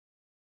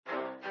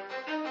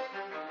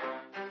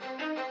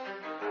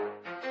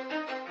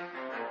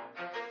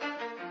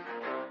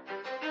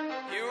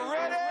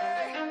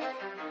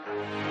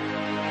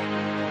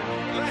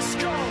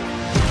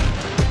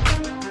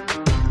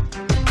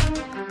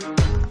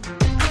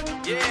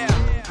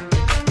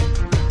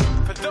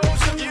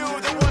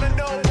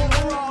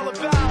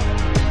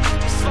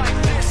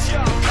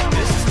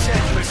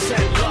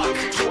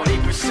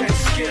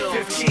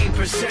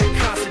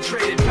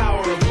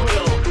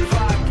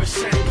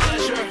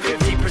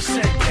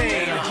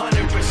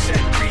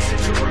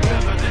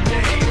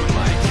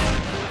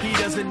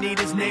need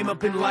his name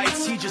up in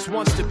lights. He just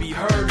wants to be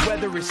heard,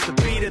 whether it's the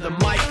beat of the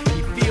mic.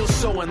 He feels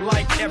so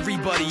unlike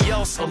everybody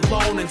else,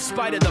 alone, in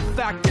spite of the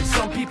fact that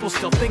some people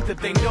still think that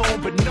they know.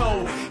 But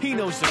no, he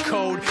knows the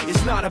code.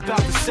 It's not about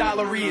the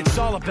salary, it's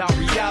all about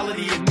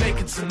reality and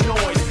making some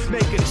noise,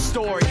 making a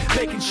story,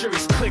 making sure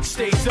his click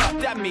stays up.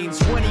 That means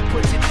when he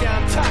puts it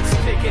down, Tox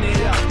picking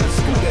it up. Let's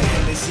go. Who the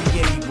hell is he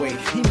anyway?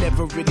 He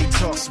never really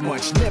talks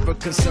much, never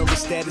concerned with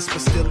status,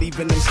 but still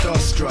even him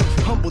starstruck.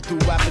 Humble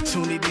through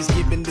opportunities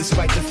given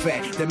despite the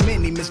fact that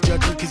many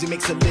misjudge him cause he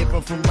makes a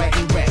living from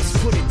writing raps.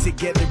 Put it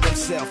together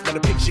himself, now the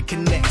picture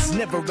connects,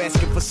 never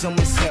asking for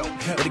someone's help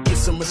or to get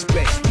some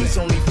respect. He's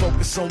only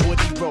focused on what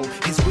he wrote,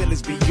 his will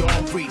is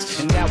beyond reach,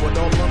 and now it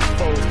all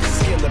unfolds, the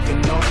skill of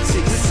an artist.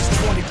 This is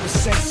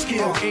 20%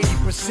 skill,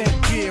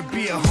 80% gear,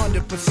 be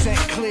 100%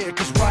 clear,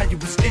 cause Ryu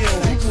was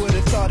ill. Who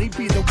would've thought he'd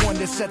be the one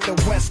that set the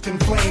West in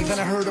flames? And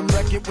I heard him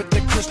wreck it with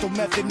the crystal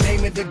method,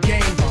 name of the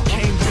game.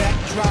 Came back,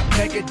 dropped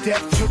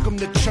Megadeth, took him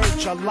to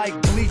church. I like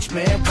Bleach,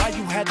 man.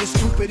 Ryu had the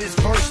stupidest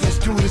verse, this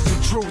dude is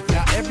the truth.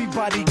 Now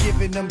everybody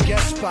giving them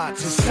guest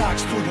spots and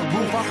stocks through the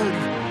roof. I heard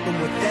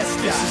him with that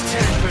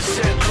stock. This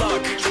is 10%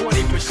 luck,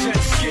 20%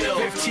 skill,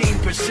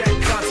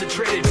 15%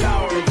 concentrated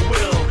power of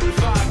will,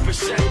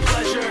 5%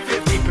 pleasure,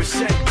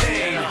 50%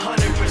 pain,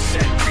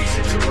 100%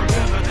 reason to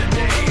remember the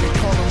name. They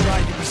call him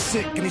Ryu, he's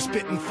sick and he's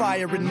spitting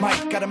fire and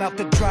Mike got him out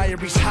the dryer,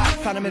 he's hot.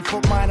 Found him in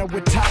Fort Minor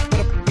with top,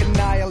 but a fucking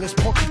nihilist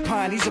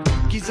porcupine. He's a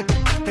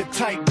the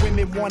type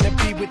women wanna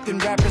be within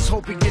rappers,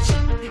 hope he gets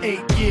 8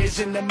 years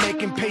in the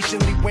making,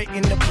 patiently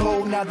waiting to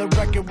blow. Now the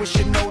record with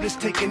your notice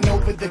taking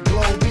over the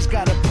globe. He's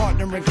got a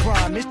partner in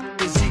crime, his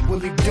is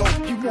equally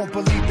dope. You won't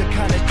believe the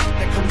kind of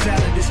that comes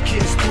out of this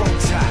kid's throat.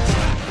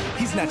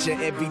 He's not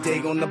your everyday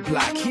on the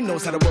block. He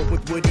knows how to work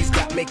with what he's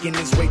got, making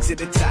his way to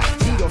the top.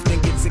 He often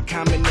gets a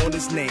comment on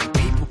his name.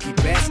 People keep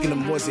asking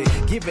him, was it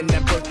given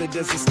that birth, or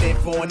does it stand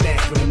for an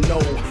acronym? No,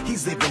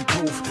 he's living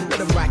proof. Let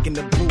him rock in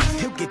the booth.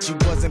 He'll get you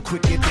buzzing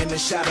quicker than a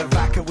shot of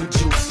vodka with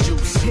juice.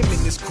 Him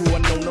and his crew are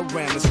known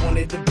around as one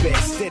of the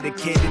best,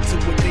 dedicated to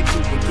what they do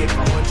and give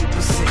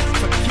 100%.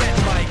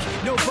 Forget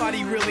Mike,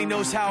 nobody really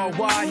knows how or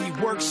why he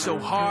works so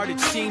hard. It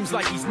seems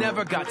like he's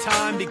never got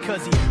time,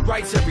 because he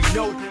writes every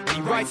note,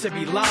 he writes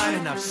every line.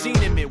 And I've seen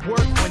him at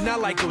work when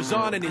that light goes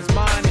on in his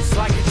mind. It's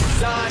like a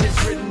design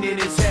is written in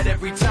his head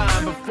every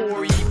time,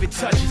 before he even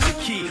touches a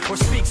key or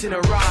speaks in a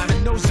rhyme.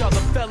 And those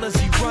other fellas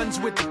he runs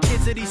with, the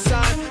kids that he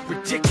signed,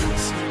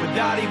 ridiculous,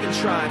 without even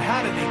trying.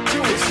 How did they do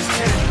it? This is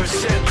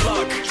 10%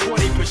 luck,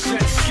 20%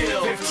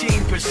 skill,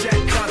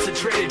 15%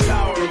 concentrated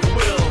power of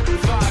will,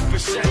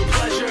 5%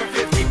 pleasure,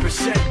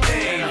 50%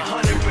 pain,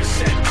 100%